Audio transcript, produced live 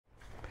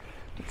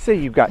Let's say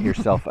you got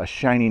yourself a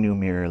shiny new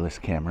mirrorless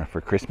camera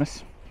for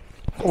Christmas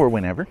or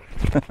whenever,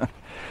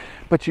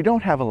 but you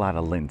don't have a lot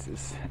of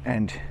lenses.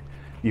 And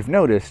you've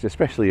noticed,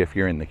 especially if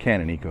you're in the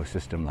Canon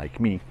ecosystem like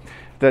me,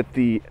 that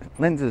the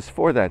lenses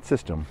for that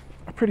system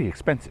are pretty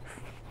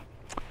expensive.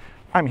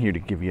 I'm here to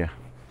give you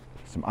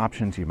some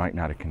options you might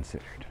not have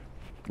considered.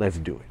 Let's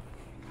do it.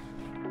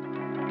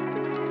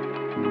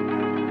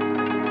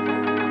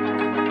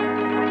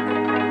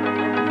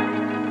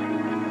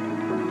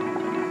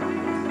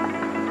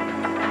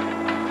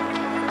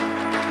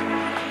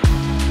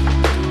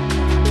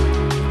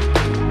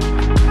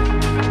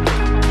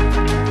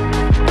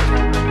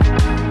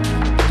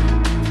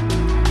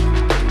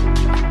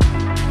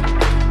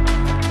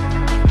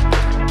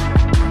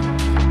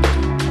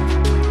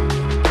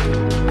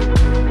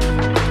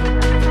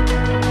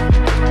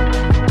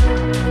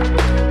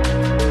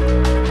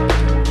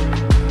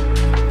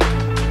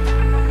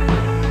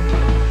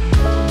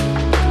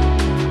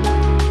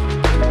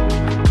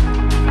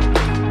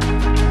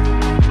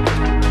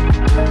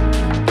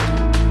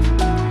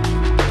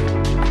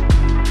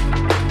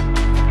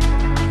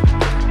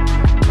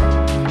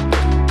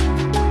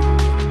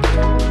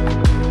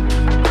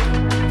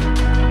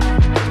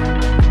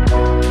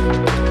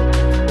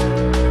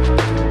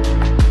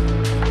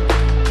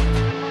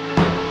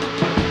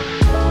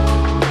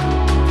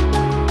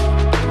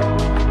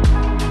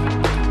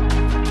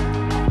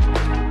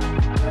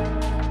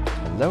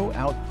 Hello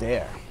out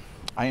there.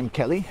 I am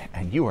Kelly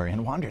and you are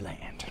in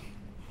Wonderland.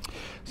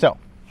 So,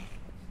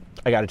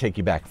 I got to take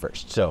you back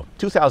first. So,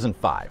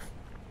 2005.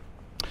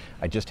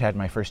 I just had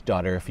my first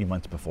daughter a few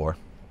months before.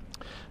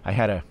 I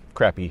had a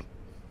crappy,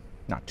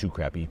 not too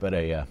crappy, but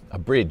a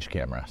bridge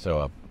camera.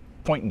 So a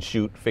point and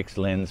shoot fixed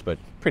lens, but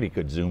pretty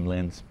good zoom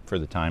lens for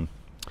the time.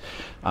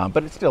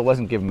 But it still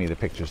wasn't giving me the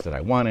pictures that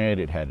I wanted.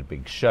 It had a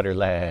big shutter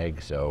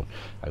lag, so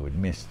I would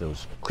miss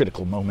those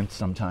critical moments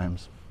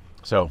sometimes.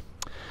 So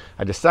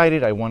I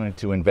decided I wanted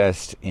to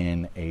invest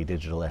in a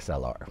digital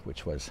SLR,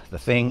 which was the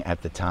thing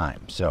at the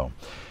time. So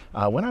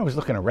when I was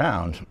looking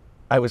around,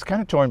 I was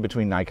kind of torn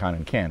between Nikon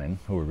and Canon,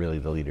 who were really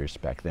the leaders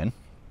back then.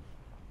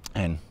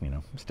 And, you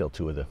know, still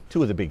two of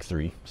the big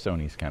three.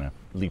 Sony's kind of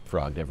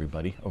leapfrogged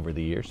everybody over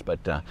the years.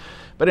 But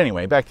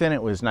anyway, back then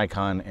it was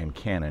Nikon and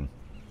Canon.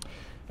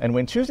 And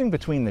when choosing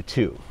between the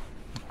two,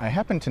 I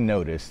happened to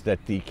notice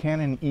that the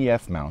Canon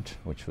EF mount,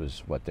 which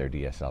was what their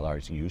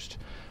DSLRs used,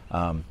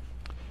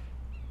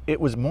 it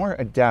was more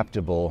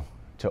adaptable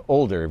to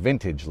older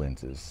vintage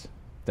lenses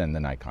than the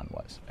Nikon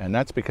was. And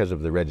that's because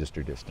of the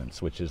register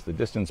distance, which is the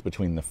distance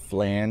between the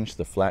flange,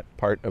 the flat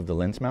part of the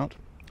lens mount,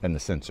 and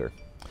the sensor,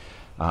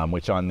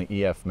 which on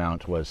the EF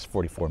mount was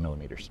 44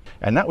 millimeters.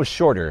 And that was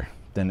shorter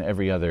than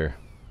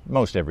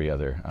most every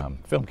other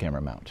film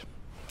camera mount,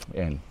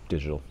 and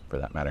digital for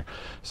that matter.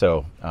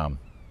 So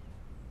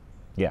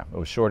yeah, it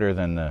was shorter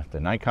than the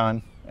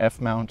Nikon F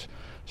mount,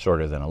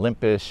 shorter than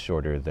Olympus,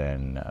 shorter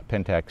than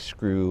Pentax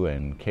screw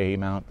and K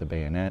mount, the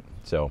bayonet.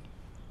 So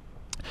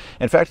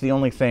in fact, the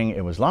only thing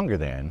it was longer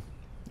than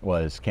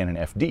was Canon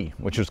FD,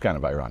 which was kind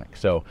of ironic.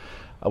 So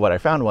what I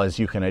found was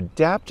you can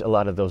adapt a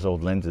lot of those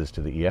old lenses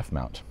to the EF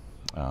mount,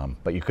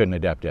 but you couldn't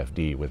adapt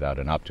FD without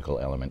an optical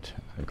element,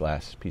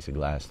 a piece of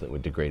glass that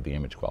would degrade the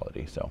image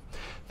quality. So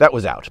that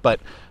was out.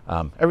 But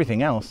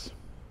everything else,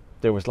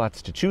 there was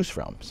lots to choose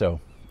from. So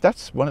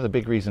that's one of the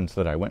big reasons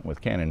that I went with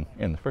Canon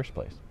in the first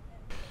place.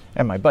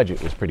 And my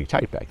budget was pretty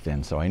tight back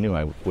then, so I knew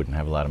I wouldn't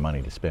have a lot of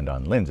money to spend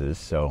on lenses.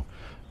 So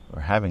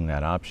having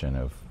that option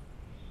of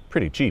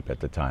pretty cheap at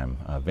the time,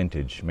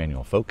 vintage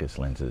manual focus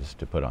lenses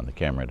to put on the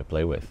camera to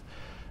play with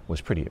was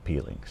pretty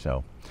appealing.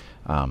 So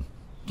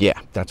yeah,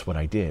 that's what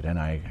I did. And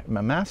I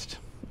amassed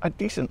a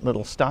decent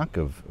little stock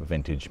of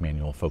vintage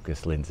manual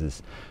focus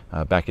lenses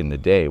back in the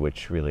day,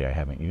 which really I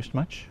haven't used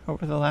much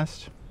over the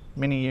last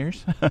many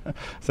years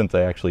since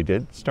I actually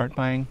did start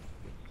buying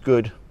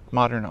good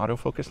modern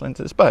autofocus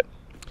lenses. But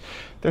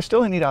they're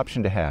still a neat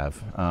option to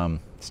have,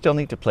 still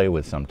neat to play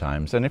with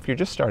sometimes. And if you're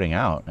just starting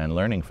out and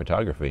learning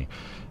photography,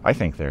 I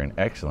think they're an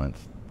excellent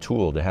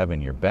tool to have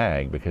in your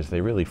bag because they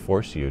really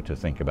force you to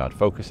think about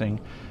focusing,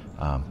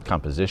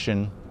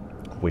 composition,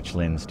 which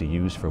lens to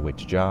use for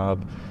which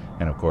job,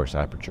 and of course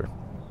aperture.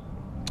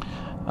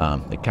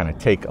 They kind of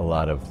take a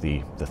lot of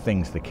the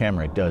things the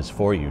camera does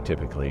for you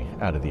typically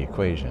out of the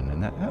equation,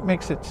 and that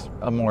makes it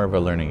more of a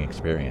learning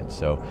experience.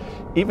 So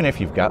even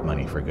if you've got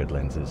money for good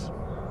lenses,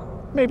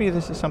 maybe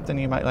this is something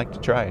you might like to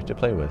try to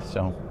play with.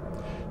 So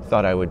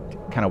thought I would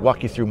kind of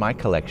walk you through my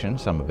collection,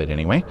 some of it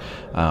anyway,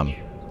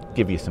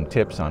 give you some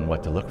tips on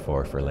what to look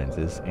for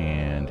lenses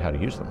and how to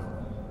use them.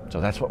 So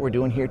that's what we're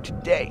doing here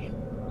today.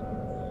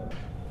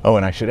 Oh,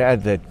 and I should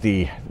add that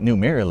the new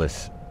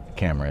mirrorless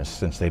cameras,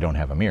 since they don't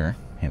have a mirror,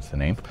 hence the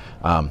name,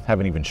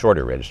 have an even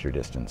shorter register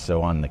distance.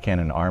 So on the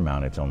Canon R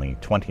mount, it's only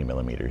 20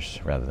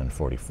 millimeters rather than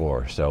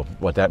 44. So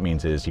what that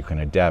means is you can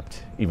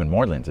adapt even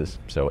more lenses.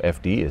 So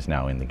FD is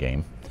now in the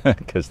game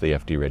because the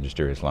FD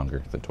register is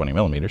longer than 20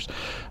 millimeters.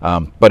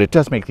 But it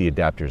does make the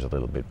adapters a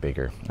little bit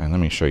bigger. And let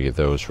me show you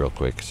those real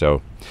quick.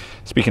 So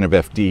speaking of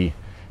FD,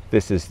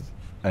 this is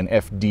an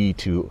FD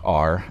to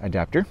R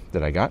adapter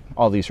that I got.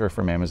 All these are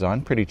from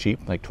Amazon, pretty cheap,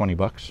 like 20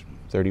 bucks,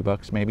 30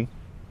 bucks maybe.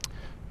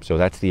 So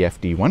that's the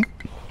FD one.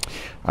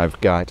 I've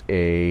got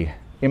a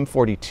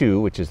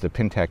M42, which is the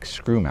Pentax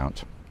screw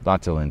mount.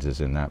 Lots of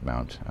lenses in that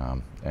mount,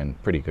 and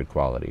pretty good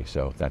quality.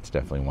 So that's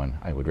definitely one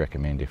I would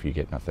recommend if you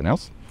get nothing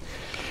else.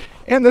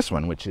 And this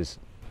one, which is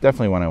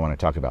definitely one I want to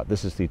talk about.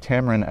 This is the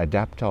Tamron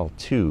Adaptal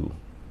 2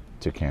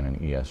 to Canon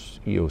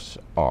EOS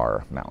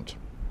R mount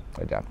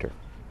adapter.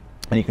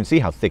 And you can see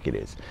how thick it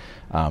is.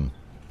 And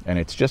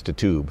it's just a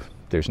tube.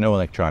 There's no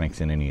electronics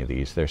in any of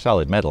these. They're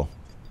solid metal,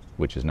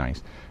 which is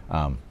nice.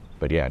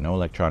 But yeah, no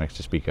electronics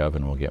to speak of,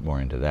 and we'll get more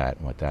into that,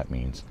 what that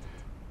means.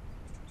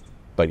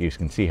 But you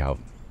can see how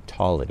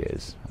tall it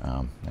is,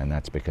 and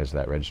that's because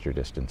that register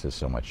distance is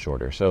so much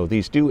shorter. So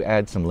these do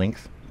add some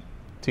length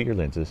to your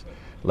lenses,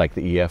 like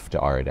the EF to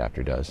R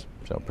adapter does.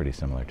 So pretty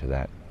similar to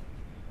that.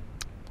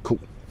 Cool.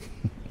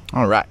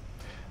 All right.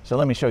 So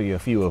let me show you a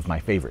few of my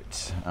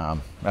favorites.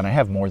 And I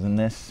have more than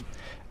this.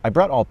 I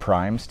brought all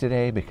primes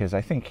today because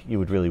I think you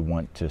would really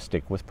want to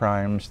stick with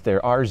primes.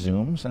 There are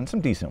zooms, and some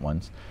decent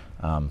ones,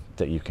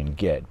 that you can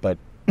get, but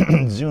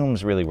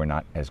zooms really were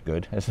not as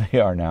good as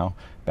they are now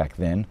back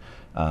then.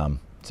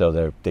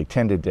 So they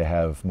tended to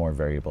have more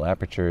variable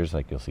apertures,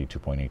 like you'll see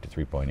 2.8 to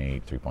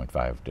 3.8,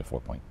 3.5 to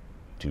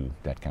 4.2,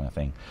 that kind of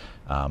thing.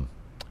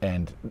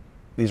 And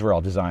these were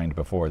all designed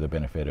before the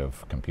benefit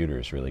of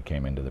computers really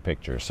came into the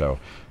picture. So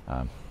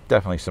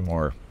definitely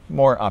some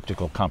more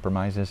optical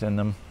compromises in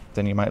them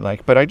than you might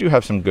like. But I do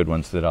have some good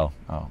ones that I'll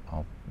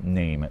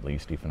name at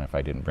least, even if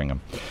I didn't bring them.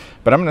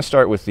 But I'm going to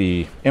start with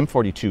the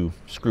M42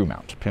 screw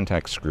mount,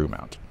 Pentax screw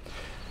mount.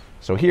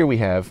 So here we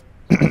have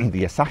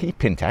the Asahi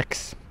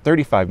Pentax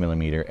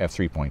 35mm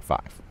f3.5.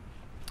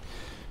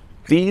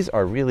 These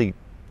are really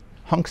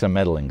hunks of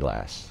metal and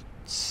glass.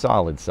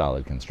 Solid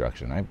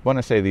construction. I want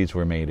to say these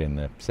were made in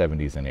the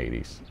 70s and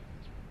 80s.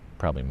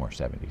 Probably more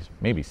 70s,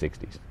 maybe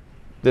 60s.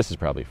 This is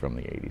probably from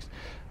the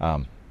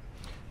 80s.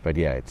 But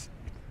yeah, it's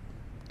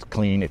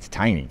clean, it's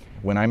tiny.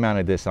 When I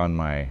mounted this on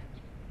my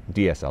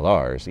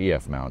dSLR's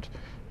EF mount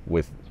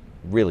with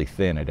really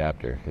thin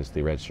adapter, because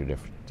the register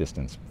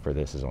distance for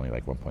this is only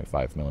like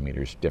 1.5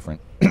 millimeters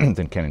different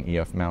than Canon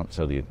EF mount,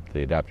 so the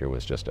adapter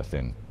was just a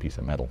thin piece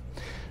of metal.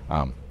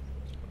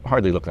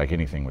 Hardly looked like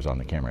anything was on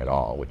the camera at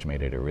all, which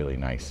made it a really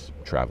nice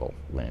travel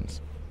lens.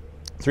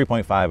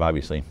 3.5,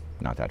 obviously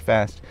not that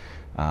fast,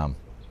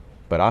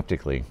 but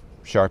optically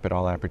sharp at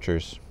all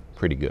apertures,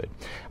 pretty good.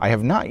 I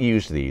have not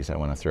used these, I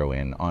want to throw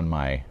in, on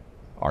my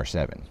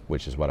R7,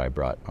 which is what I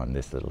brought on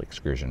this little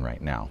excursion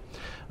right now.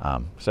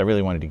 So I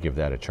really wanted to give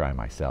that a try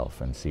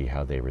myself and see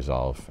how they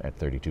resolve at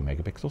 32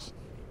 megapixels.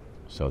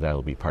 So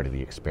that'll be part of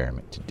the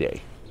experiment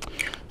today.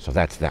 So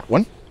that's that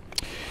one.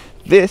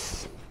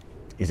 This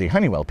is a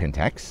Honeywell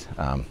Pentax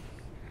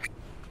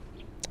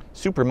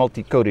super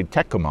multi-coated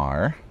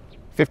Tacomar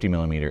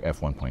 50mm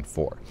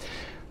f1.4.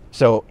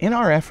 So in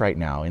RF right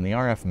now, in the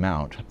RF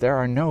mount, there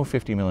are no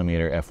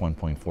 50mm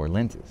f1.4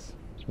 lenses,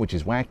 which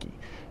is wacky.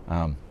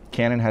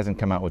 Canon hasn't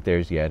come out with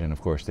theirs yet, and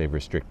of course they've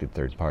restricted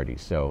third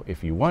parties. So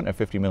if you want a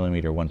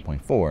 50mm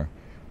 1.4,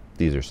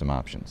 these are some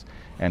options.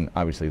 And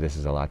obviously this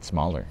is a lot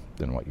smaller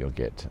than what you'll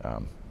get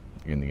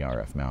in the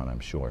RF mount, I'm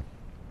sure.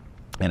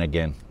 And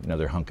again,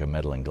 another hunk of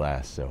metal and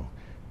glass, so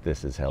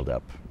this has held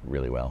up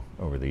really well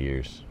over the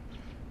years,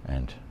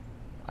 and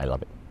I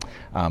love it.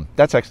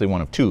 That's actually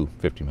one of two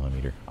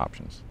 50mm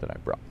options that I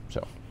brought,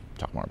 so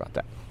talk more about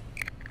that.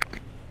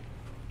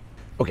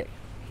 Okay,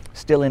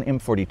 still in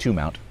M42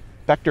 mount.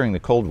 Back during the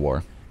Cold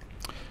War,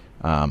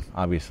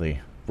 obviously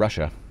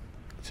Russia,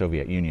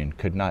 Soviet Union,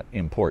 could not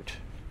import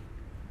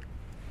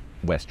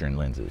Western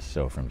lenses,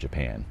 so from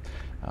Japan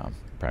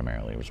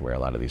primarily was where a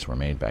lot of these were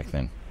made back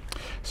then.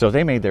 So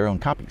they made their own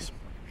copies.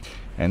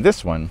 And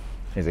this one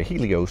is a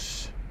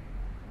Helios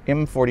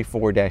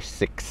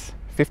M44-6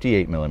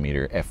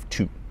 58mm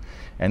f2.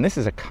 And this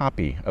is a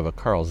copy of a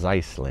Carl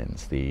Zeiss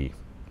lens, the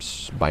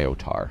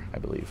Vivitar, I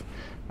believe.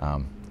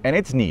 And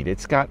it's neat,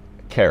 it's got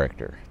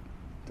character.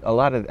 A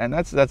lot of, and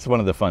that's one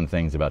of the fun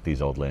things about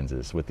these old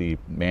lenses with the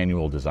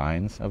manual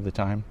designs of the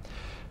time.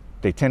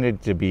 They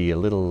tended to be a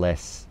little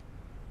less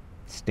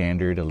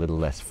standard, a little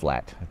less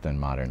flat than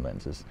modern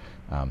lenses.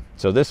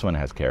 So this one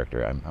has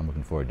character. I'm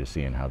looking forward to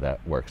seeing how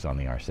that works on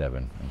the R7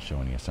 and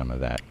showing you some of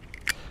that.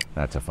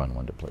 That's a fun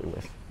one to play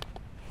with.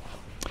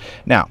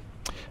 Now,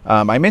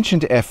 I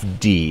mentioned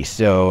FD,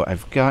 so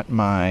I've got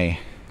my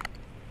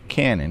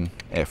Canon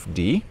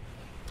FD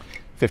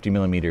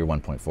 50mm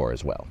 1.4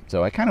 as well.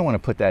 So I kind of want to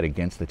put that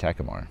against the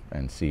Tacomar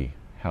and see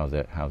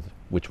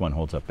which one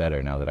holds up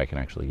better now that I can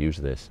actually use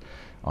this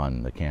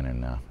on the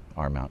Canon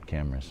R mount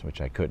cameras,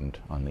 which I couldn't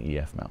on the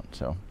EF mount.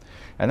 So,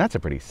 and that's a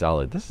pretty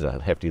solid, this is a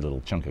hefty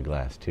little chunk of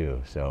glass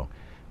too, so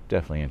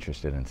definitely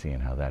interested in seeing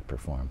how that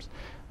performs.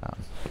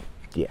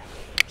 Yeah,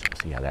 so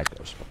we'll see how that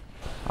goes.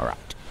 All right,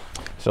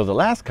 so the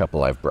last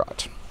couple I've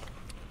brought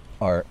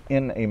are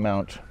in a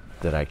mount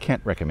that I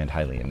can't recommend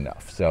highly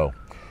enough. So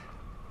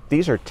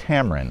these are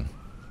Tamron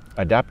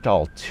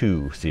Adaptal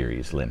 2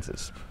 series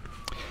lenses.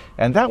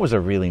 And that was a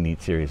really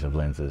neat series of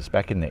lenses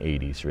back in the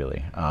 80s,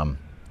 really.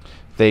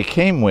 They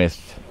came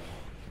with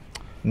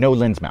no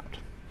lens mount.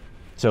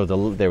 So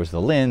there was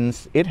the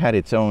lens. It had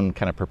its own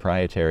kind of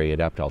proprietary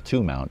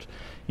Adapt-All-2 mount.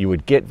 You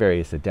would get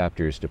various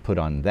adapters to put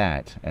on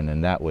that, and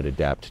then that would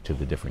adapt to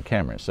the different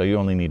cameras. So you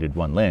only needed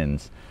one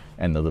lens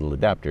and the little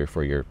adapter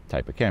for your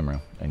type of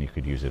camera, and you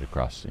could use it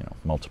across, you know,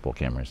 multiple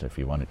cameras if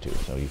you wanted to.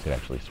 So you could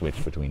actually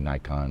switch between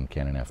Nikon,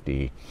 Canon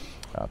FD,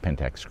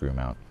 Pentax screw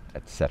mount,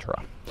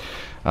 etc.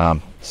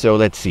 So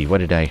let's see, what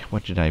did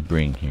I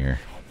bring here?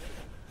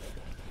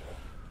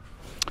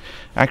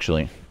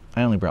 Actually,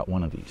 I only brought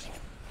one of these,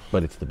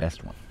 but it's the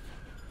best one.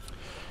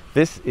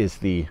 This is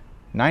the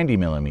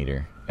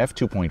 90mm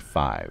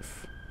f2.5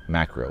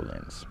 macro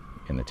lens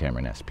in the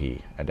Tamron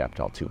SP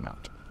Adapt-All-2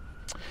 mount.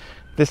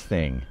 This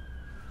thing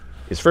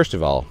is, first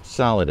of all,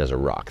 solid as a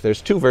rock.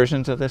 There's two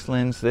versions of this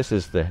lens. This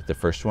is the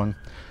first one,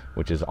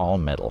 which is all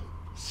metal,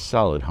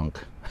 solid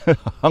hunk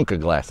of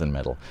glass and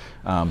metal.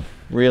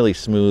 Really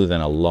smooth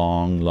and a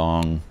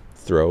long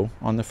throw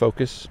on the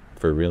focus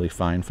for really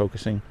fine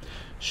focusing.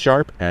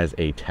 Sharp as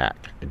a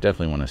tack. I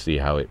definitely want to see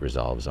how it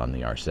resolves on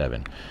the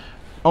R7.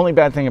 Only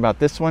bad thing about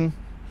this one,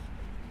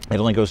 it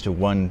only goes to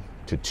 1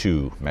 to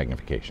 2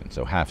 magnification,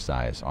 so half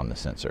size on the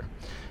sensor.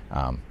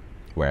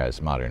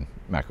 Whereas modern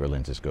macro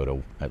lenses go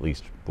to at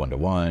least 1 to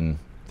 1.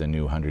 The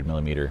new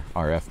 100mm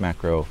RF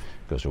macro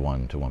goes to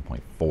 1 to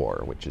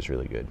 1.4, which is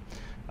really good.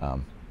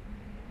 Or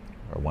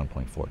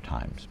 1.4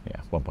 times, yeah,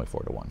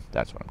 1.4 to 1.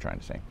 That's what I'm trying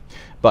to say.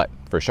 But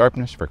for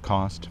sharpness, for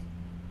cost,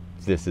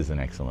 this is an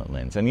excellent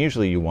lens. And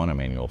usually you want a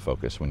manual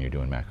focus when you're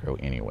doing macro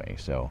anyway.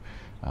 So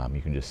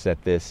you can just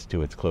set this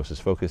to its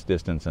closest focus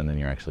distance, and then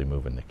you're actually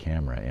moving the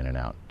camera in and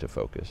out to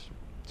focus.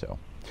 So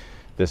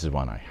this is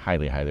one I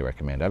highly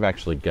recommend. I've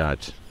actually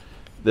got,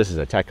 this is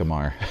a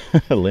Takamar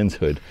lens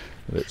hood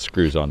that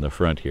screws on the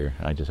front here.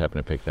 I just happen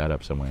to pick that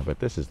up somewhere, but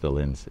this is the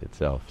lens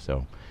itself.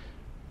 So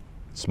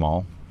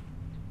small,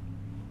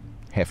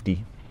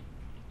 hefty,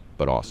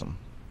 but awesome.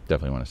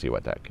 Definitely want to see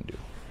what that can do.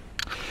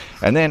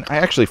 And then I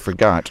actually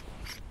forgot,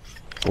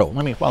 oh,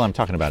 while I'm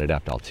talking about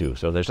Adapt-All-2,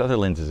 so there's other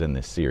lenses in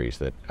this series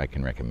that I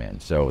can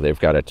recommend. So they've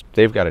got a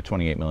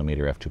 28mm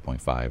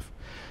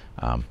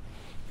f2.5,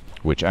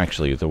 which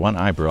actually the one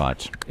I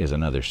brought is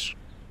another.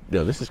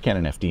 No, this is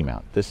Canon FD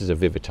mount. This is a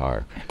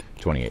Vivitar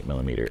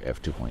 28mm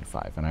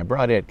f2.5, and I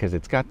brought it because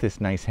it's got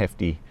this nice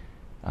hefty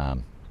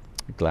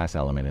glass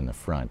element in the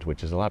front,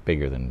 which is a lot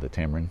bigger than the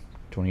Tamron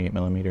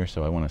 28mm.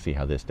 So I want to see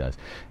how this does.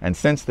 And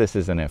since this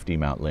is an FD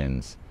mount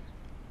lens,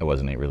 I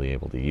wasn't really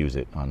able to use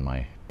it on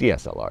my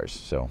dSLRs,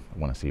 so I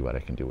want to see what I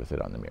can do with it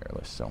on the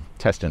mirrorless. So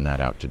testing that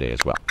out today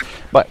as well.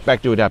 But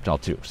back to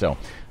Adapt-All-2. So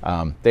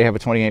they have a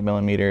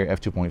 28mm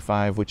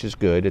f2.5, which is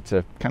good. It's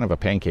a kind of a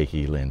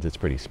pancakey lens. It's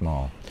pretty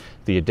small.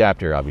 The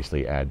adapter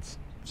obviously adds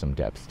some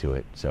depth to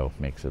it, so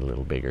makes it a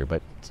little bigger,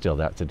 but still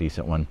that's a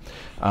decent one.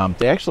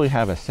 They actually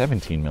have a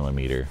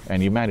 17mm,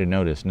 and you might have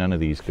noticed none of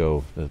these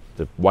go,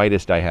 the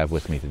widest I have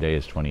with me today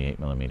is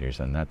 28mm,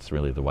 and that's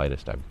really the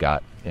widest I've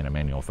got in a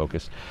manual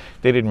focus.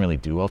 They didn't really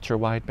do ultra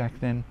wide back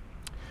then.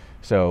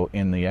 So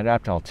in the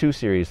Adapt-All-2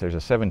 series, there's a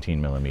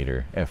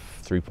 17mm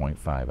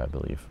f3.5, I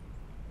believe.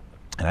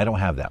 And I don't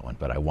have that one,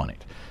 but I want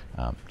it,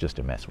 just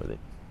to mess with it.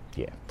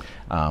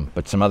 Yeah,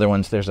 but some other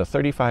ones, there's a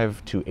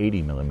 35 to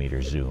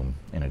 80mm zoom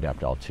in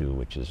Adapt-All-2,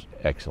 which is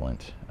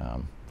excellent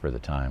for the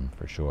time,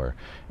 for sure.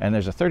 And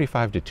there's a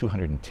 35 to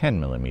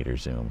 210mm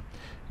zoom,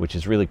 which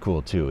is really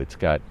cool too.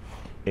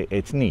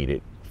 It's neat.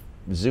 It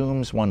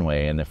zooms one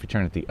way, and if you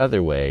turn it the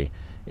other way,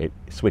 it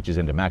switches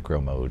into macro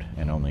mode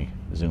and only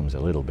zooms a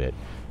little bit.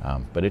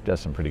 But it does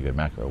some pretty good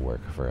macro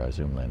work for a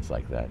zoom lens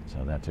like that,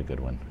 so that's a good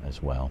one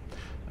as well.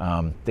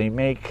 They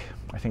make,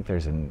 I think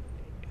there's an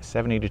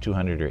 70 to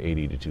 200 or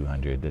 80 to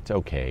 200. That's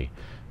okay.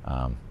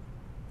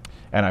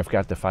 And I've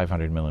got the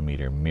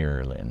 500mm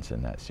mirror lens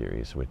in that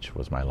series, which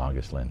was my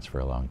longest lens for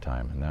a long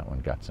time, and that one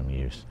got some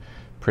use.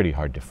 Pretty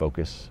hard to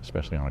focus,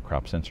 especially on a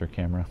crop sensor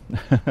camera,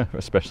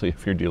 especially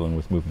if you're dealing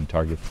with moving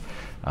targets.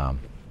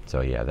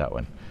 So yeah, that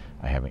one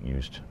I haven't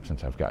used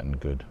since I've gotten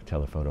good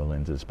telephoto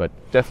lenses, but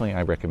definitely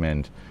I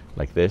recommend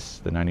like this.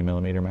 The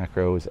 90mm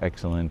macro is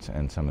excellent,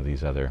 and some of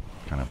these other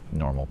kind of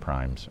normal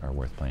primes are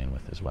worth playing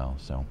with as well.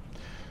 So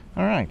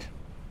all right,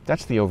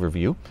 that's the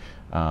overview.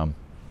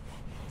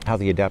 How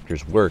the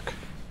adapters work.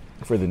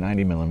 For the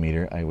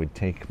 90mm, I would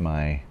take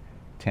my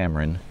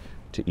Tamron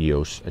to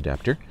EOS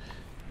adapter.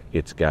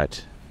 It's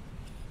got,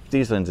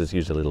 these lenses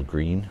use a little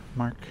green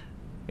mark.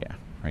 Yeah,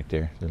 right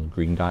there, little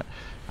green dot.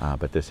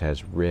 But this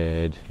has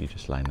red. You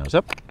just line those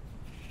up.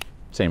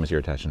 Same as you're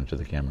attaching them to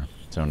the camera.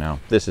 So now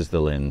this is the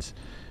lens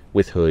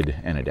with hood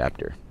and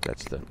adapter.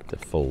 That's the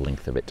full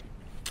length of it.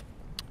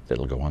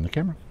 That'll go on the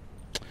camera.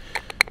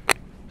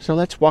 So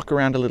let's walk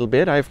around a little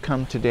bit. I've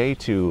come today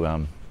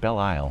to Belle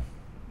Isle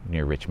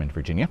near Richmond,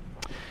 Virginia.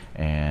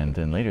 And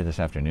then later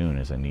this afternoon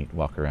is a neat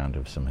walk around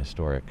of some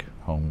historic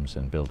homes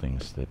and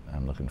buildings that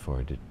I'm looking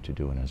forward to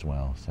doing as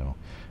well. So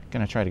I'm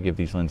gonna try to give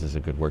these lenses a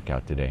good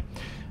workout today.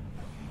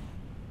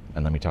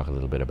 And let me talk a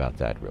little bit about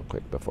that real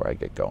quick before I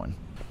get going.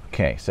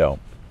 Okay, so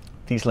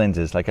these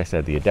lenses, like I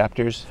said, the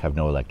adapters have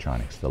no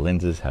electronics. The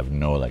lenses have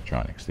no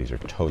electronics. These are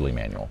totally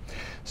manual.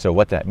 So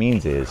what that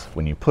means is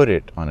when you put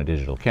it on a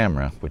digital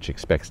camera, which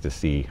expects to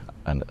see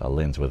a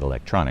lens with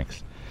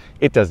electronics,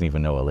 it doesn't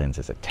even know a lens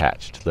is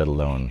attached, let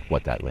alone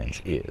what that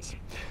lens is.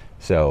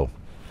 So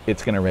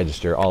it's going to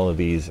register all of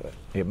these.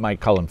 It might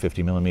call them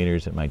 50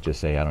 millimeters. It might just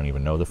say, I don't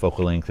even know the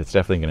focal length. It's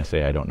definitely going to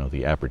say, I don't know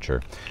the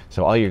aperture.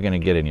 So all you're going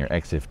to get in your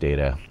EXIF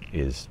data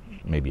is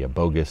maybe a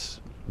bogus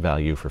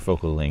value for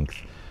focal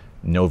length,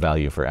 no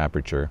value for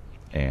aperture,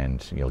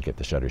 and you'll get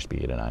the shutter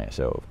speed and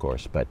ISO, of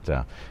course. But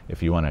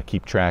if you want to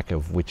keep track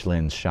of which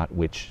lens shot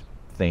which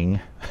thing,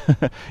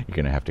 you're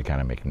going to have to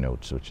kind of make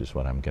notes, which is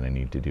what I'm going to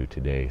need to do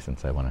today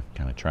since I want to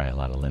kind of try a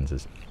lot of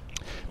lenses.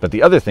 But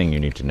the other thing you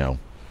need to know,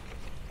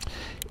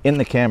 in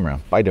the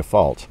camera, by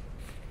default,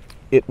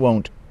 it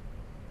won't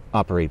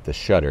operate the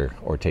shutter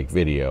or take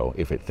video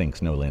if it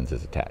thinks no lens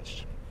is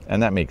attached.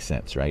 And that makes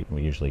sense, right?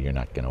 Well, usually you're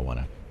not going to want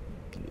to,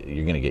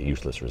 you're going to get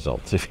useless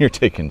results if you're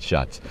taking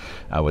shots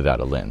without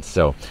a lens.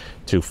 So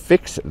to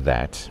fix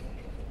that,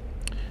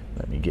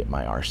 let me get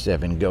my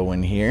R7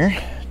 going here.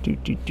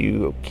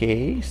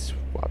 Okay,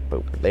 swap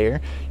over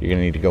there. You're going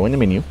to need to go in the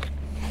menu.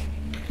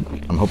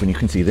 I'm hoping you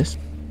can see this.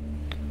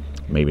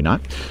 Maybe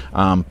not.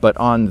 But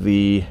on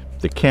the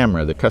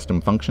camera, the custom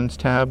functions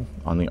tab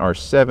on the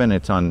R7,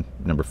 it's on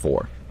number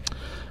 4.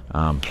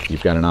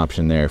 You've got an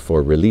option there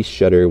for release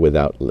shutter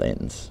without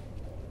lens.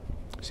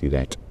 See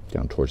that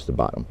down towards the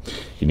bottom?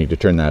 You need to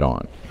turn that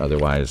on.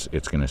 Otherwise,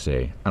 it's going to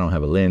say, I don't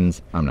have a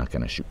lens, I'm not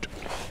going to shoot.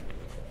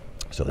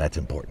 So that's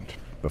important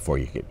before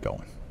you get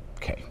going.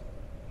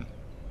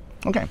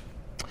 Okay,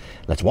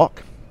 let's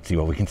walk, see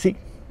what we can see.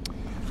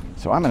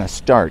 So I'm going to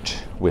start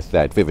with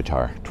that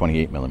Vivitar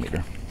 28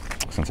 millimeter,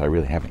 since I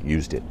really haven't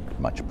used it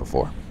much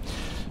before,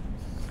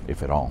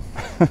 if at all.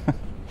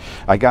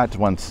 I got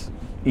once,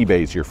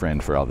 eBay's your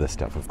friend for all this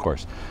stuff, of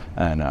course,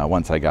 and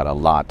once I got a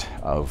lot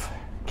of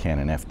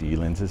Canon FD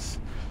lenses,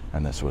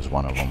 and this was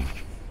one of them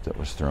that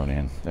was thrown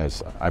in.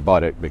 As I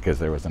bought it because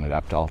there was an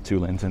Adaptal 2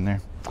 lens in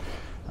there,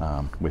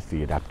 with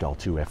the Adaptal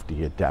 2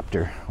 FD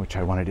adapter, which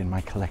I wanted in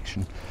my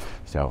collection.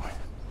 So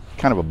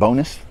kind of a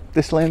bonus,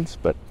 this lens,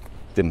 but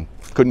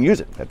couldn't use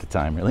it at the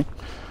time, really.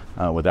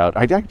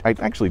 I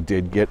actually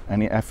did get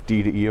an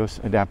FD to EOS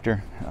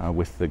adapter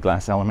with the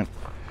glass element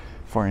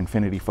for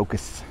infinity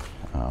focus.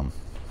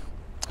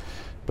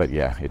 But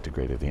yeah, it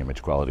degraded the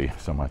image quality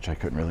so much I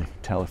couldn't really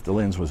tell if the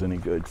lens was any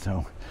good.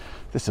 So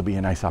this will be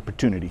a nice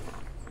opportunity.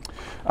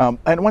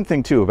 And one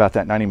thing too about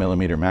that 90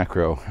 millimeter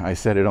macro, I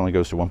said it only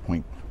goes to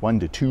 1.1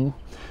 to 2,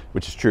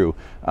 which is true.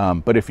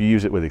 But if you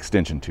use it with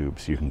extension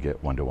tubes, you can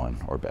get 1 to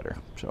 1 or better.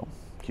 So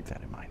keep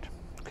that in mind.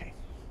 Okay.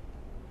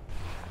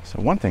 So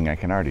one thing I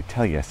can already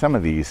tell you, some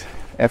of these,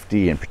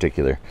 FD in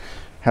particular,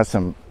 has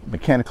some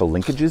mechanical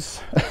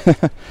linkages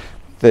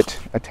that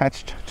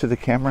attached to the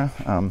camera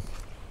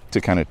to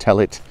kind of tell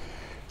it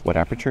what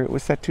aperture it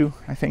was set to,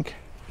 I think.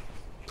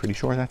 Pretty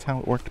sure that's how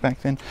it worked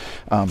back then.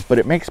 But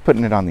it makes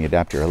putting it on the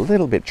adapter a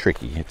little bit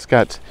tricky. It's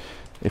got,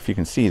 if you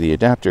can see, the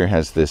adapter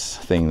has this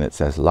thing that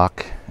says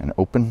lock and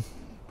open.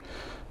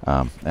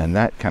 And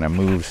that kind of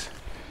moves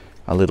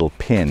a little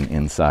pin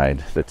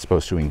inside that's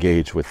supposed to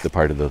engage with the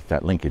part of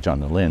that linkage on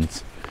the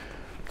lens.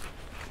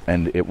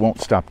 And it won't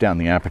stop down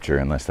the aperture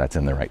unless that's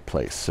in the right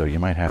place. So you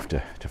might have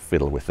to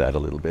fiddle with that a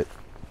little bit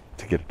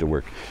to get it to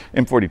work.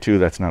 M42,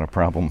 that's not a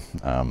problem.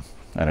 And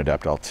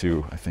Adaptal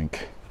 2, I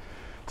think,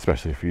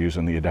 especially if you're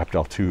using the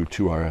Adaptal 2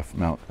 2RF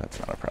mount, that's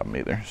not a problem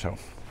either. So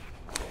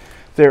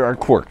there are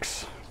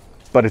quirks,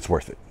 but it's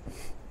worth it.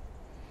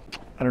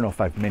 I don't know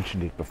if I've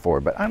mentioned it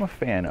before, but I'm a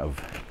fan of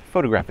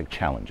photographic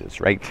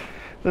challenges, right?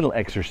 Little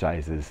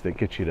exercises that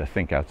get you to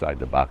think outside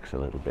the box a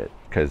little bit.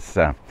 Because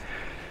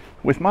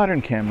with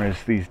modern cameras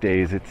these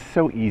days, it's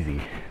so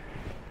easy.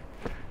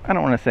 I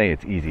don't want to say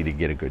it's easy to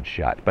get a good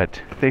shot, but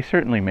they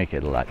certainly make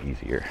it a lot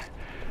easier.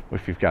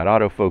 If you've got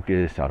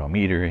autofocus, auto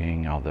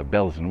metering, all the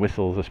bells and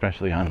whistles,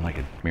 especially on like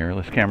a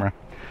mirrorless camera,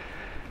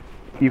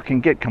 you can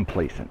get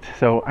complacent.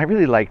 So I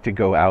really like to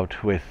go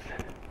out with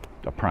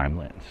a prime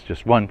lens,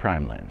 just one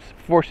prime lens.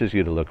 Forces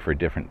you to look for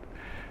different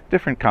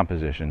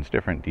compositions,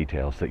 different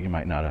details that you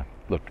might not have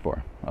looked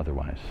for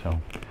otherwise.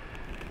 So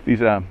these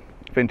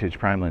vintage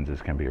prime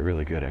lenses can be a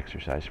really good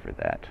exercise for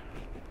that.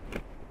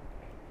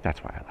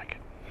 That's why I like it.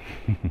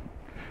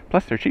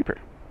 Plus they're cheaper.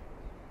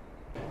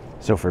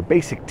 So for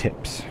basic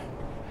tips,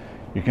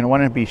 you're going to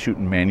want to be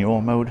shooting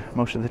manual mode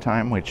most of the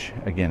time, which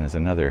again is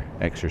another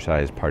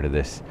exercise part of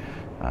this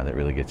that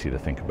really gets you to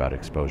think about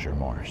exposure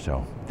more.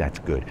 So that's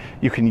good.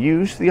 You can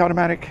use the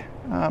automatic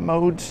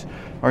modes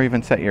or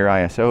even set your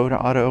ISO to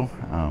auto.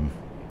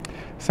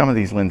 Some of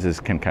these lenses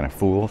can kind of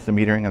fool the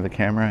metering of the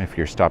camera if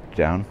you're stopped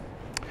down.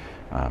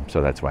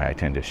 So that's why I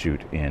tend to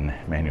shoot in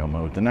manual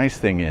mode. The nice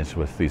thing is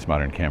with these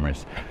modern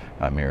cameras,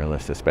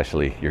 mirrorless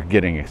especially, you're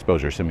getting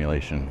exposure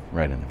simulation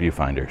right in the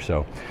viewfinder.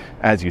 So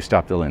as you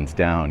stop the lens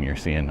down, you're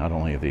seeing not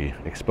only the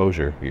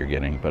exposure you're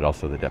getting, but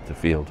also the depth of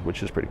field,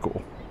 which is pretty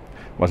cool.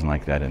 Wasn't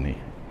like that in the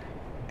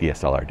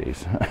dSLR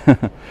days.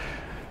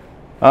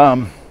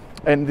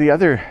 And the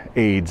other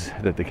aids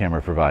that the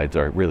camera provides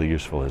are really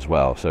useful as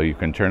well. So you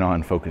can turn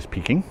on focus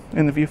peaking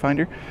in the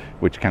viewfinder,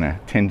 which kind of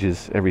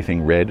tinges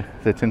everything red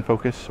that's in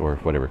focus, or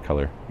whatever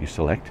color you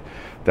select.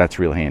 That's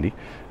real handy.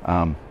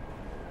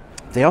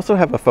 They also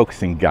have a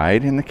focusing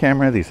guide in the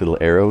camera, these little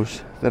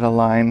arrows that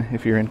align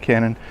if you're in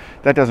Canon.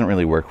 That doesn't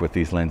really work with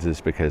these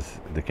lenses because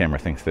the camera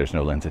thinks there's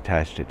no lens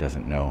attached. It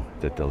doesn't know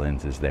that the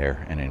lens is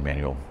there and in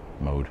manual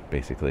mode,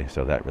 basically,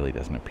 so that really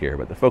doesn't appear.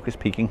 But the focus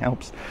peaking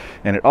helps,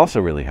 and it also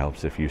really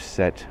helps if you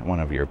set one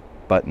of your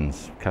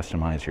buttons,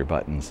 customize your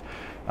buttons,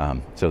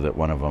 so that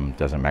one of them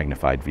does a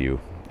magnified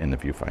view in the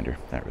viewfinder.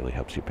 That really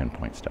helps you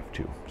pinpoint stuff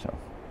too. So,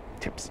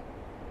 tips.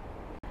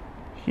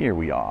 Here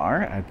we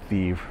are at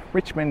the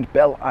Richmond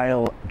Belle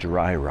Isle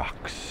Dry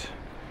Rocks,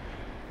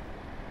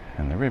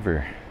 and the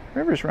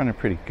river's running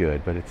pretty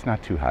good, but it's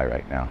not too high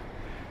right now,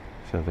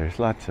 so there's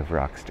lots of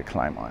rocks to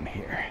climb on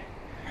here,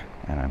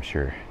 and I'm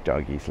sure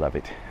doggies love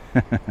it.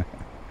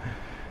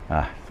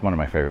 It's one of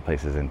my favorite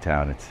places in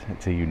town.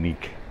 It's a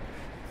unique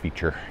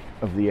feature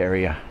of the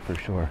area for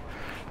sure.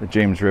 The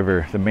James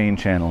River, the main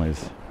channel,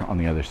 is on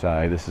the other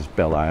side. This is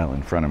Belle Isle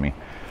in front of me,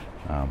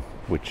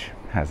 which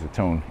has its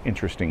own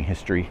interesting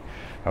history.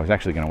 I was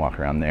actually going to walk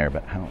around there,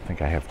 but I don't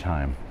think I have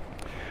time.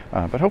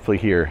 But hopefully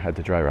here at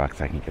the Dry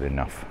Rocks I can get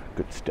enough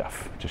good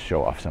stuff to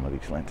show off some of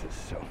these lenses.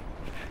 So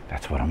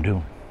that's what I'm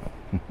doing.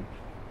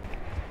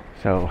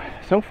 So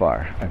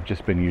far I've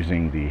just been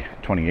using the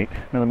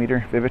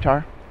 28mm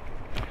Vivitar.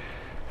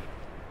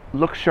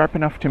 Looks sharp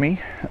enough to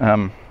me.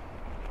 I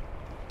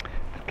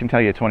can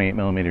tell you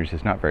 28mm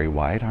is not very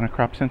wide on a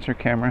crop sensor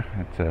camera.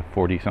 It's a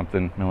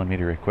 40-something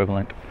millimeter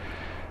equivalent.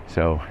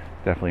 So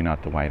definitely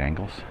not the wide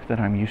angles that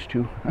I'm used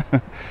to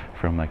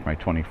from like my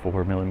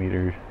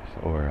 24mm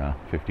or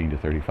 15 to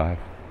 35.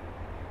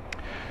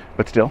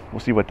 But still, we'll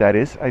see what that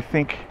is. I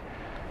think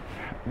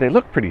they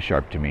look pretty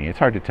sharp to me. It's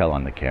hard to tell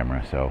on the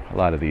camera, so a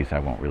lot of these I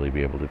won't really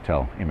be able to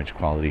tell image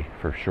quality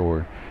for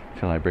sure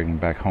until I bring them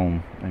back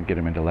home and get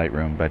them into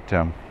Lightroom, but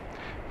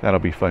that'll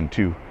be fun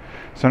too.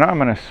 So now I'm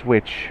going to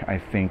switch, I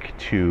think,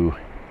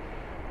 I'm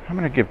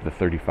going to give the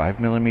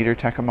 35mm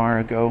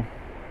Takamara a go,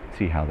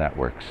 see how that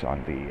works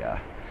on the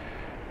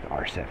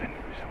R7.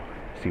 So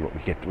see what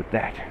we get with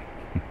that.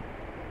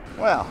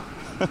 Well,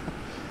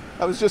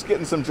 I was just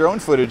getting some drone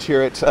footage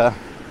here at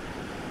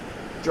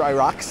Dry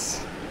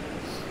Rocks,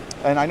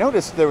 and I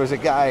noticed there was a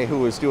guy who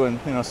was doing,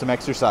 some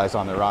exercise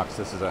on the rocks.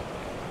 This is a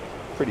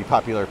pretty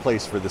popular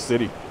place for the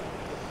city.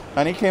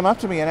 And he came up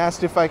to me and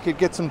asked if I could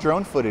get some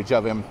drone footage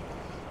of him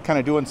kind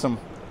of doing a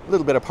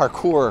little bit of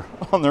parkour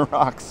on the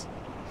rocks.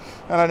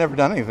 And I'd never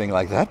done anything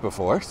like that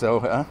before,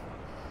 so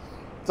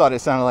thought it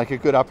sounded like a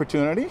good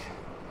opportunity.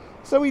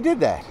 So we did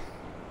that.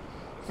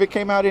 If it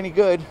came out any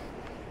good,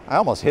 I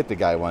almost hit the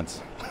guy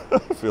once. I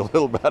feel a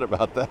little bad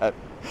about that.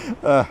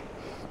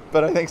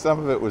 But I think some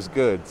of it was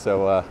good,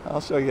 so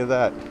I'll show you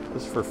that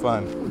just for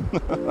fun.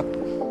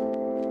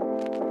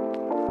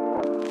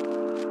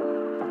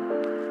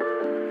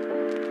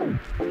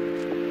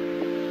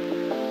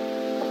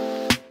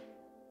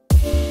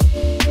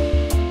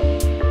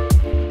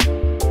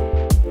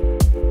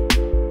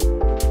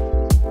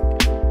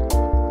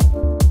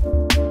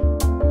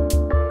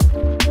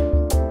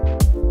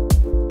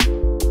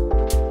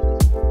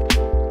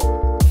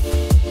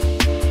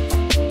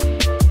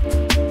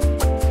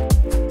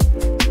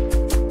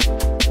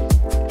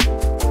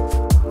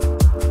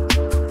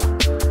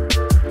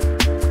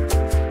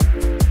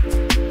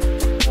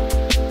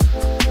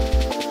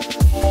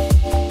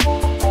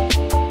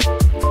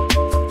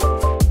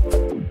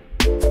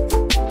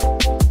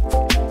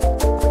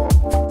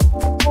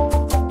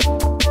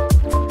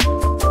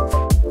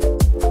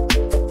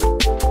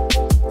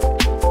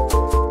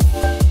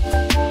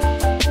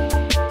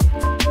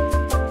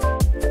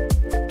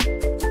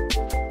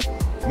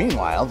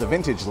 Meanwhile, the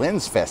Vintage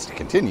Lens Fest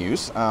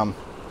continues. I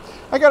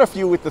got a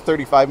few with the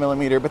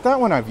 35mm, but that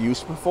one I've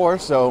used before,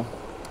 so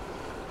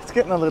it's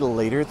getting a little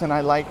later than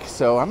I like.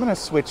 So I'm going to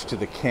switch to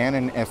the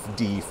Canon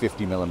FD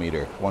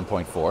 50mm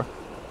 1.4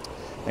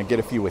 and get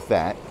a few with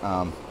that.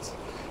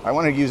 I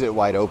want to use it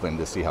wide open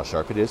to see how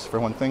sharp it is, for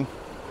one thing.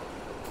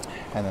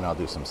 And then I'll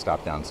do some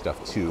stop-down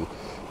stuff too.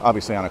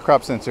 Obviously on a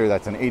crop sensor,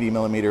 that's an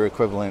 80mm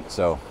equivalent,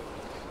 so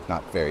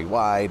not very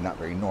wide, not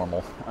very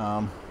normal.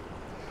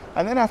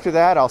 And then after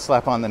that, I'll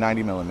slap on the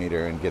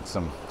 90mm and get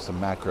some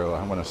macro.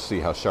 I want to see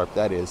how sharp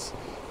that is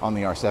on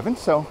the R7.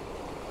 So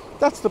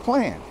that's the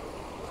plan.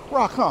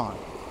 Rock on.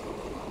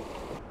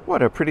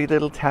 What a pretty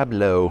little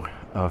tableau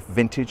of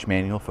vintage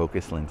manual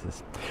focus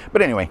lenses.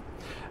 But anyway,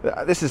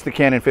 this is the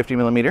Canon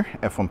 50mm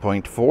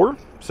f1.4.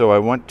 So I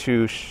want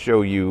to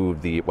show you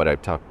what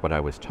I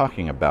was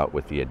talking about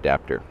with the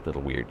adapter. A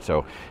little weird.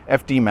 So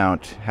FD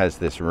mount has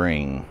this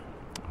ring.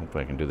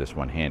 Hopefully I can do this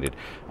one-handed,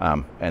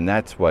 and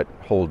that's what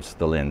holds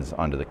the lens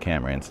onto the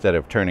camera. Instead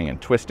of turning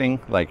and twisting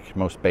like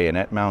most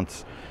bayonet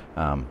mounts,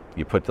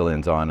 you put the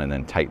lens on and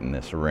then tighten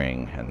this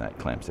ring, and that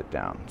clamps it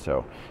down.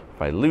 So if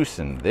I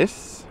loosen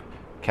this,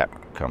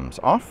 cap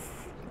comes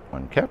off,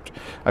 one kept.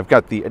 I've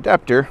got the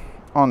adapter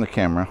on the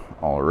camera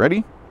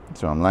already,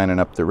 so I'm lining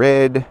up the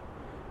red,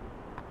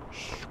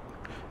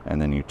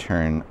 and then you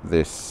turn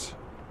this,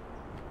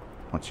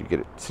 once you get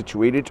it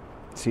situated.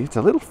 See, it's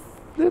a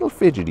little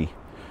fidgety.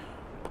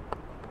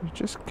 You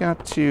just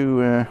got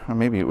to, or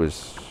maybe it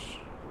was,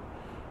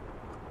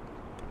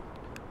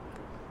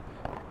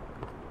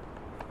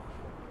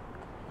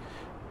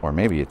 or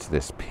maybe it's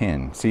this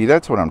pin. See,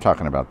 that's what I'm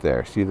talking about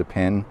there. See the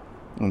pin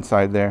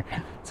inside there?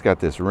 It's got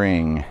this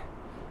ring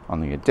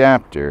on the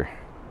adapter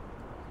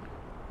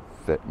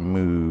that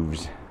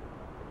moves,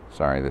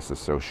 sorry, this is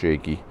so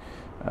shaky,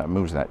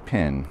 moves that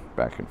pin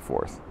back and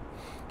forth.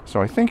 So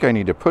I think I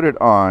need to put it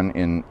on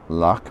in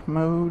lock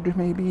mode,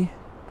 maybe?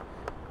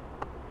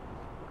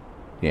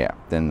 Yeah,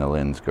 then the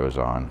lens goes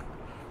on.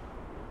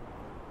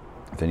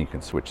 Then you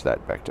can switch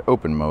that back to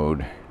open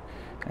mode.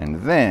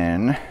 And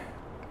then,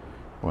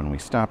 when we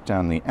stop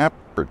down the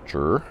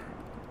aperture,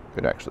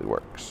 it actually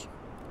works.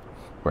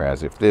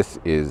 Whereas if this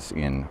is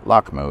in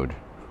lock mode,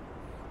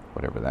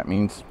 whatever that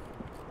means,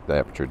 the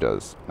aperture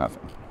does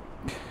nothing.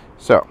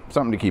 So,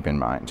 something to keep in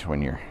mind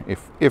when you're,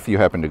 if you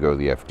happen to go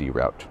the FD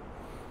route.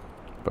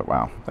 But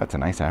wow, that's a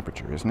nice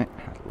aperture, isn't it?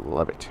 I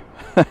love it.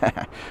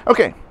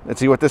 Okay,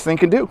 let's see what this thing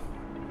can do.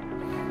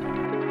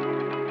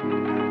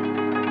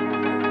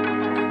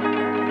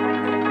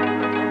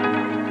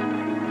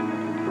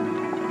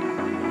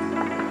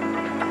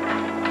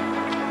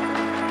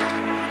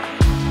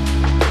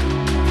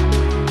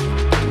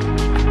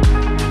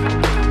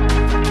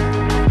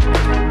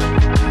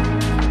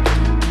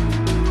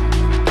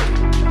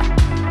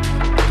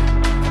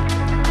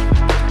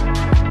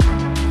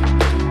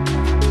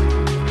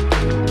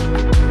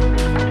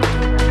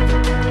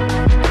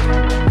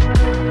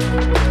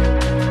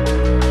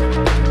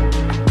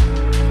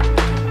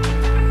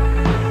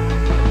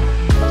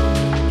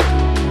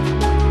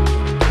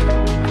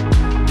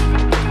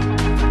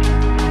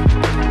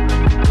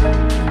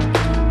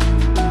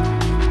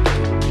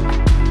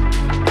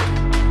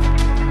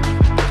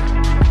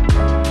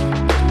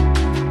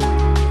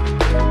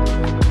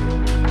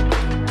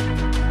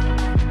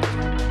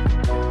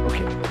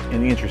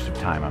 In the interest of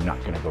time, I'm not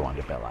going to go on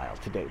to Belle Isle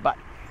today, but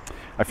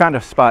I found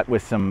a spot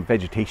with some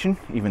vegetation,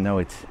 even though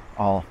it's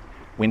all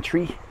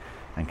wintry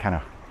and kind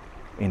of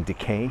in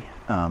decay,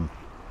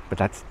 but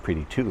that's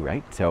pretty too,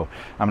 right? So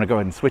I'm going to go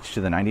ahead and switch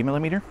to the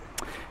 90mm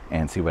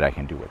and see what I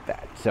can do with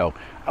that. So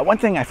one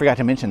thing I forgot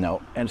to mention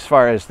though, as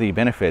far as the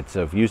benefits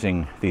of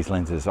using these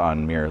lenses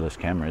on mirrorless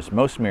cameras,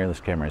 most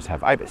mirrorless cameras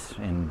have IBIS,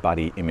 in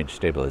body image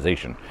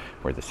stabilization,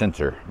 where the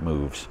sensor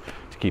moves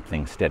to keep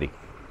things steady.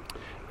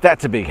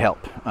 That's a big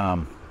help.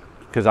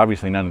 Because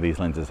obviously none of these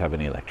lenses have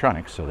any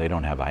electronics, so they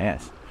don't have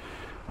IS.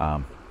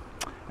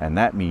 And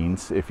that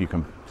means if you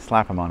can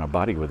slap them on a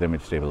body with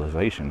image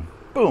stabilization,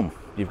 boom,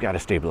 you've got a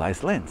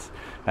stabilized lens.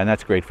 And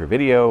that's great for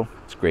video,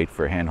 it's great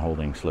for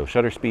hand-holding slow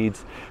shutter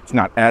speeds. It's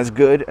not as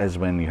good as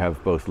when you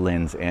have both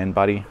lens and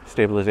body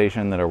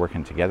stabilization that are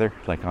working together,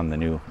 like on the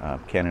new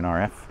Canon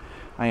RF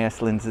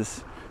IS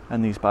lenses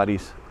and these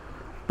bodies,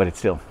 but it's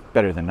still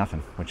better than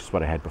nothing, which is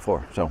what I had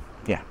before. So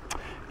yeah,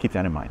 keep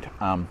that in mind.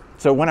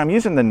 So when I'm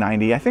using the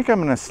 90, I think I'm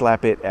going to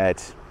slap it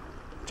at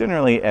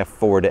generally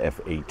f4 to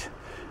f8.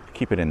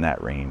 Keep it in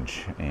that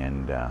range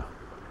and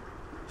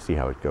see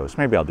how it goes.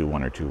 Maybe I'll do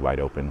one or two wide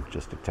open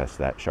just to test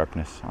that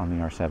sharpness on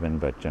the R7,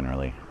 but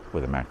generally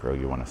with a macro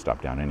you want to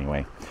stop down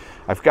anyway.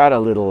 I've got a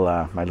little,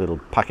 my little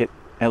pocket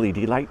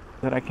LED light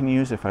that I can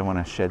use if I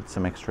want to shed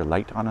some extra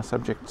light on a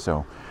subject,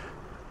 so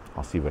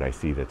I'll see what I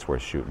see that's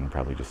worth shooting.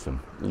 Probably just some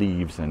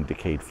leaves and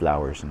decayed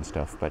flowers and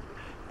stuff, but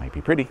might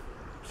be pretty.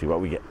 See what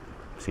we get.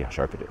 See how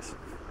sharp it is.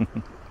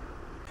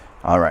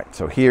 All right,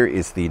 so here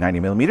is the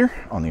 90mm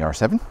on the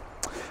R7.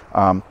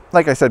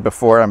 Like I said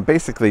before, I'm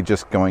basically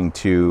just going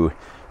to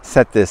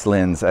set this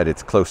lens at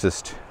its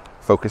closest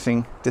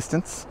focusing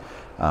distance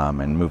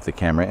and move the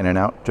camera in and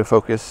out to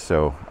focus.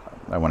 So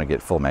I want to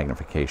get full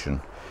magnification.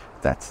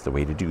 That's the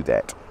way to do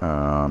that.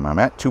 I'm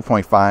at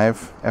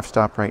 2.5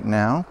 f-stop right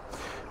now.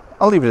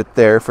 I'll leave it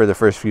there for the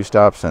first few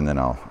stops, and then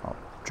I'll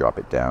drop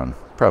it down.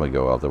 Probably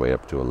go all the way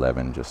up to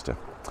 11 just to,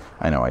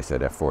 I know I said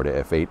f4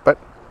 to f8, but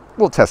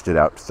we'll test it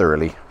out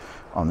thoroughly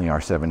on the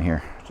R7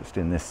 here, just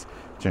in this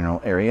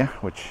general area,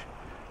 which,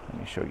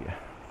 let me show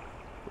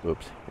you.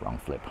 Oops, wrong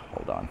flip,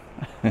 hold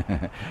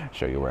on.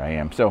 Show you where I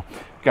am. So,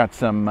 got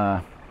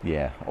some,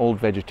 yeah, old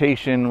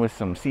vegetation with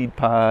some seed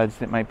pods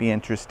that might be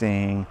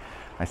interesting.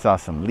 I saw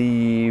some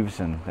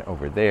leaves, and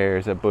over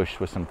there's a bush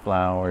with some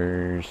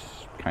flowers,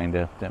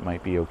 kinda, that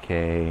might be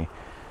okay.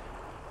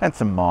 And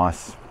some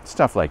moss,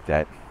 stuff like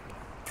that.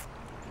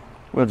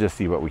 We'll just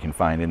see what we can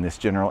find in this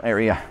general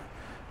area.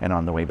 And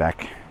on the way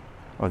back,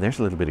 oh, there's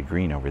a little bit of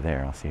green over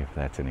there. I'll see if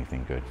that's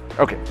anything good.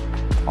 Okay,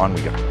 on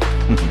we go.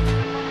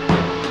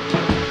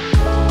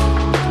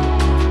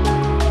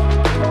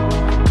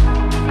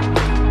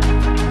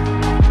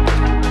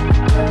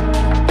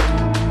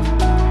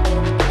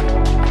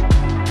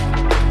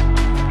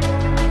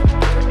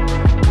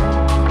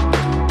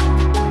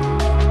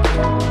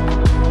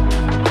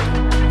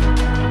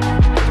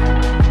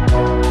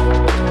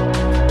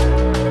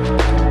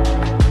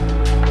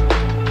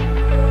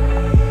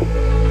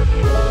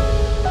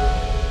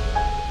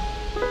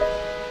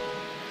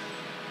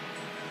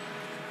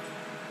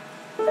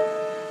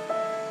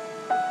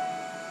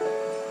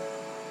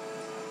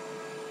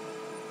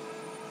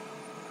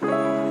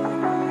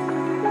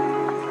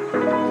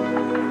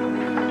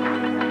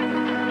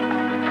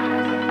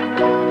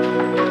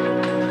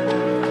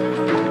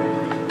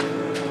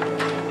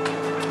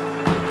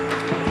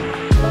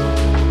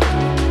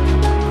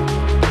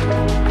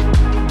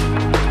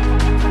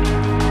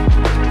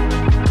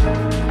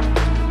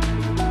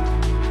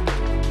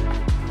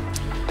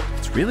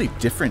 really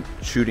different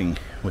shooting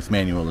with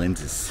manual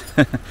lenses.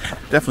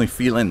 Definitely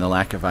feeling the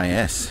lack of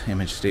IS,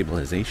 image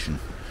stabilization.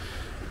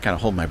 Kind of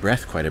hold my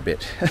breath quite a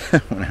bit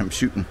when I'm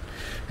shooting,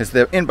 as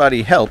the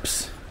in-body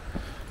helps,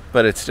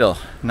 but it's still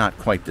not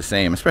quite the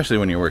same, especially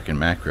when you're working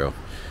macro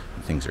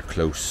and things are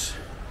close.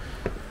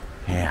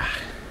 Yeah,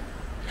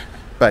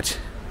 but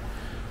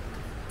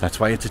that's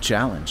why it's a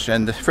challenge,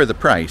 and for the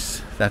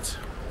price, that's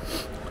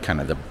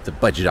kind of the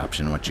budget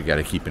option, what you got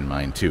to keep in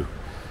mind too.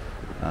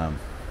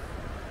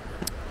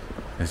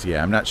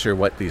 Yeah, I'm not sure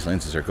what these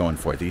lenses are going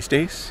for these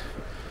days.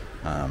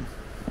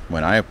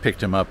 When I picked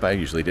them up, I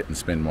usually didn't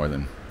spend more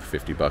than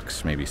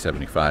 $50, maybe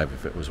 75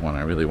 if it was one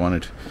I really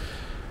wanted.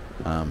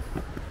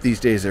 These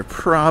days they're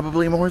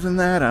probably more than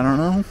that. I don't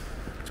know.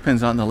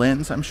 Depends on the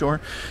lens, I'm sure.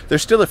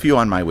 There's still a few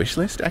on my wish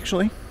list,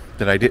 actually,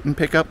 that I didn't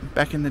pick up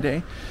back in the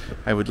day.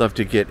 I would love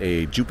to get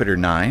a Jupiter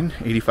 9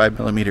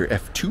 85mm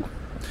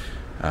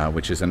f2,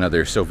 which is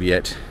another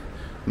Soviet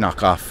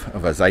knockoff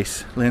of a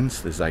Zeiss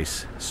lens, the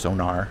Zeiss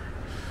Sonar.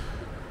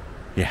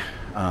 Yeah,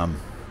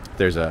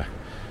 there's a,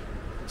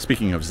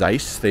 speaking of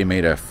Zeiss, they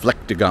made a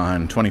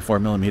Flectagon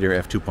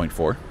 24mm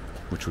f2.4,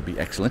 which would be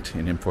excellent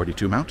in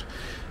M42 mount.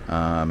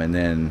 And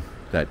then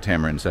that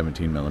Tamron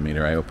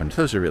 17mm I opened.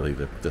 Those are really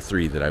the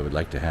three that I would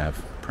like to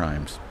have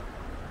primes.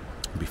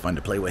 It'd be fun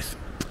to play with.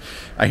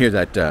 I hear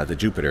that the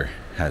Jupiter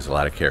has a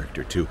lot of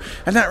character too.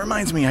 And that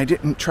reminds me, I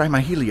didn't try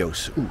my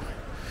Helios. Ooh.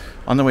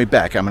 On the way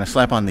back, I'm going to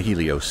slap on the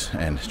Helios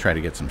and try to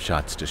get some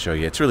shots to show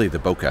you. It's really the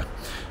bokeh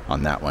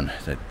on that one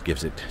that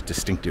gives it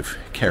distinctive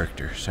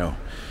character. So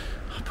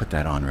I'll put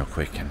that on real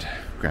quick and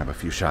grab a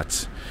few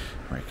shots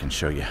where I can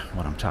show you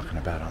what I'm talking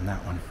about on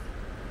that one.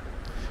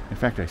 In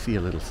fact, I see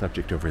a little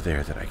subject over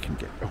there that I can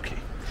get. Okay,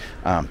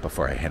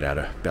 before I head out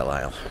of Belle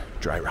Isle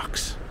Dry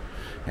Rocks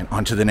and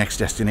on to the next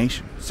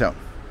destination. So,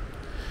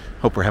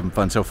 hope we're having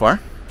fun so far.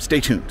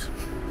 Stay tuned.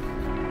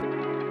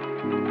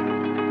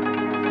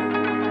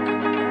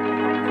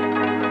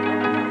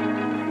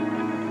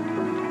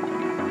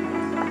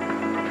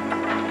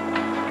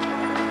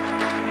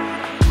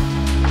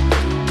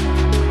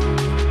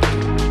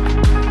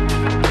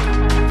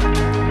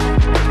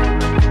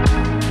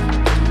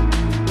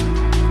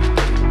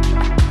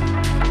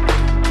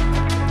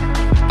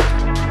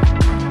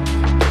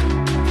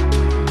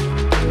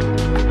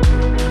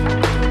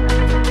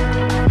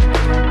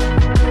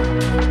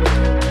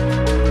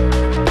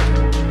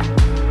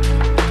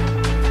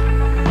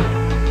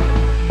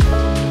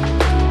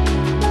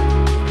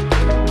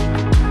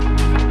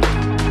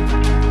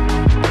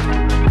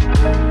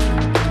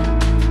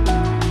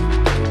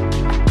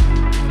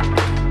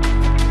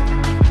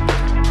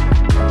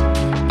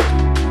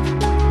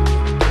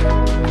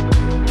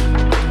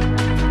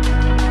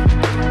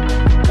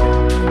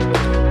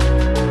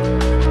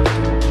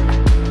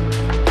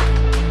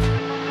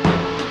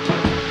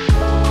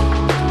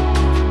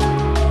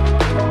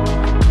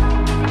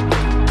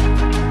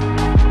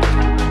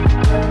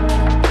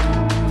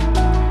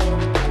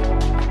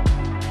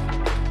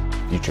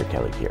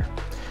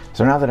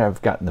 So now that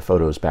I've gotten the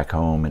photos back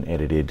home and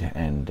edited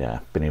and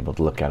been able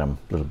to look at them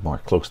a little more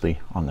closely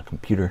on the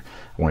computer,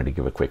 I wanted to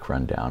give a quick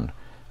rundown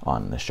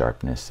on the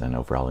sharpness and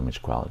overall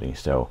image quality.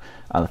 So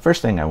the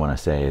first thing I want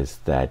to say is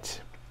that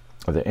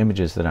the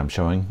images that I'm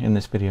showing in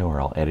this video are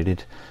all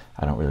edited.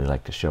 I don't really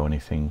like to show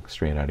anything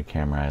straight out of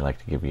camera. I like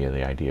to give you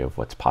the idea of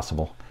what's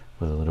possible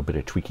with a little bit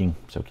of tweaking,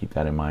 so keep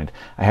that in mind.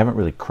 I haven't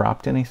really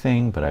cropped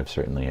anything, but I've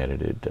certainly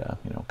edited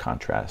you know,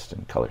 contrast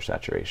and color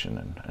saturation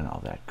and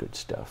all that good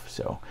stuff,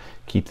 so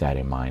keep that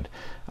in mind.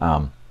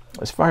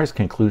 As far as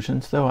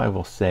conclusions though, I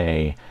will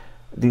say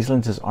these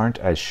lenses aren't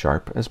as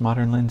sharp as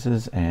modern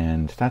lenses,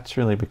 and that's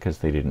really because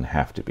they didn't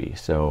have to be.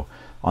 So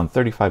on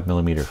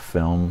 35mm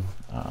film,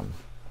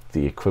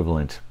 the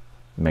equivalent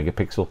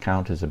megapixel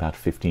count is about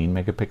 15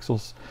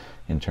 megapixels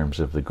in terms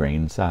of the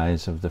grain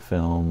size of the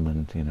film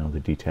and, you know, the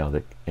detail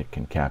that it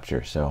can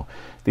capture. So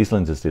these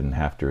lenses didn't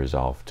have to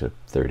resolve to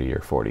 30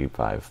 or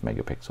 45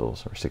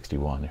 megapixels or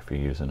 61 if you're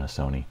using a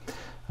Sony.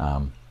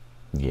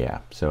 Yeah,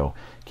 so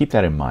keep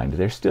that in mind.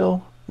 They're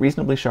still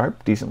reasonably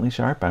sharp, decently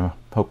sharp. I'm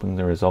hoping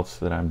the results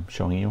that I'm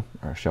showing you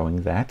are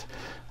showing that.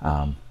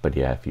 But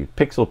yeah, if you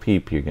pixel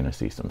peep, you're going to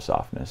see some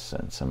softness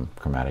and some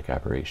chromatic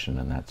aberration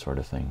and that sort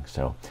of thing.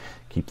 So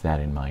keep that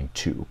in mind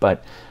too.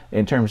 But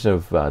in terms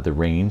of the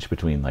range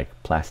between like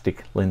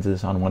plastic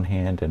lenses on one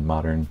hand and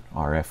modern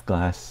RF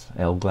glass,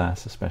 L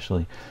glass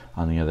especially,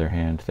 on the other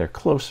hand, they're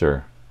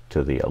closer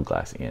to the L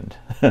glass end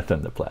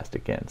than the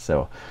plastic end.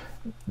 So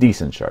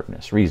decent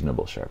sharpness,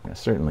 reasonable sharpness,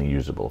 certainly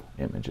usable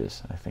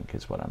images, I think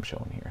is what I'm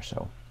showing here.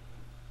 So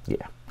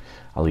yeah,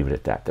 I'll leave it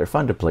at that. They're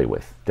fun to play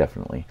with,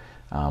 definitely.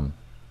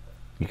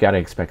 You got to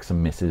expect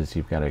some misses.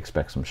 You've got to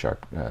expect some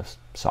sharp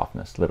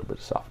softness, a little bit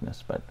of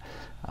softness, but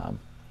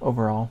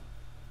overall,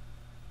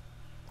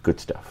 good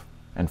stuff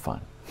and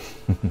fun.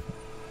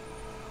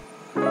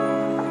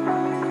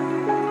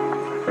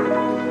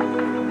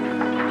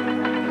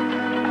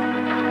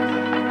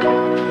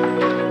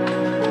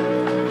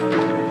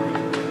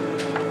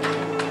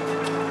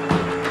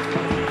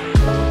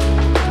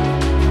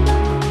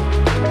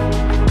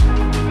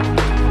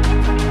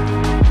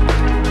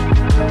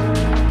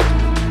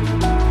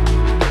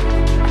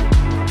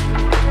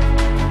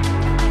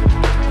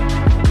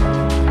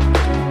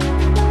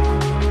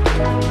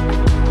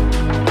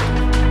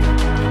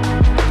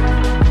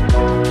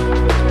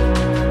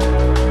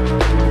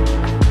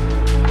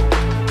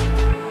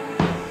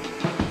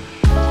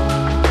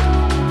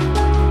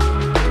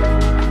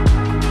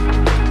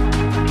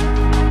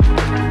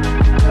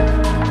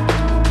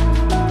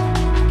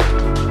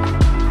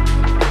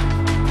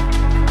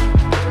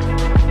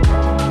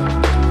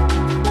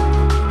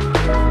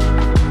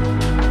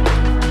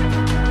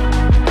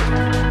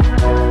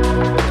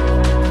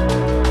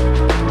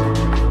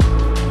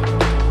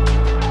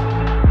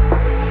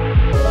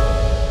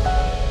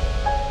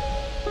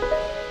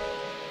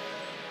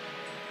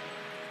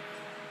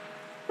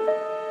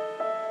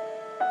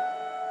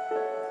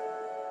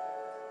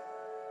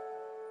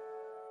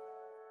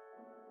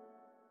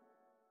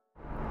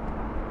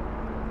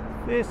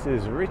 This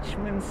is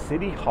Richmond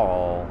City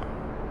Hall.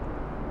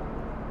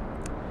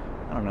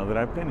 I don't know that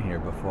I've been here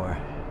before.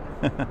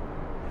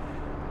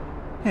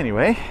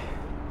 Anyway,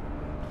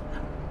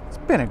 it's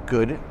been a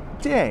good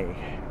day.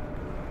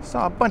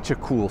 Saw a bunch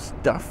of cool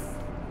stuff.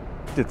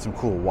 Did some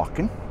cool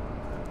walking.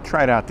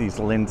 Tried out these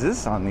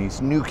lenses on these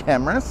new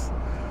cameras.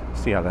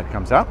 See how that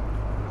comes out.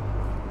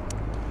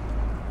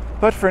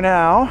 But for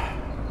now,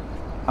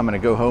 I'm gonna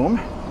go home.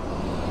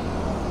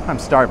 I'm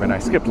starving. I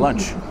skipped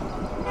lunch.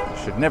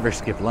 Should never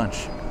skip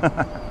lunch.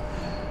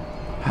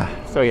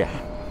 So yeah,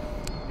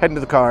 head into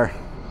the car,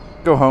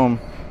 go home,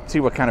 see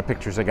what kind of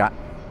pictures I got,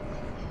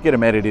 get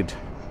them edited.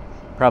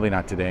 Probably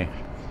not today.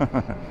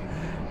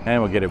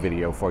 And we'll get a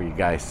video for you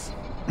guys.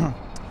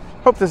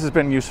 Hope this has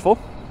been useful.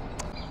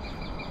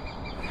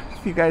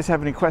 If you guys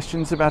have any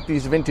questions about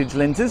these vintage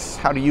lenses,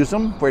 how to use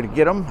them, where to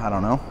get them, I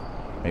don't know.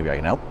 Maybe I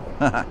can help.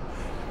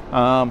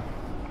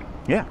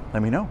 Yeah,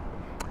 let me know.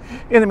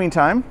 In the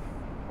meantime,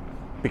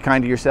 be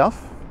kind to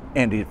yourself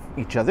and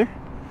each other.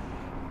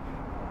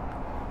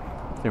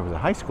 There was a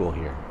high school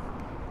here.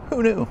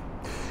 Who knew?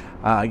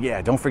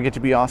 Yeah, don't forget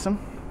to be awesome.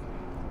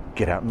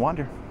 Get out and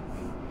wander.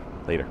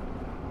 Later.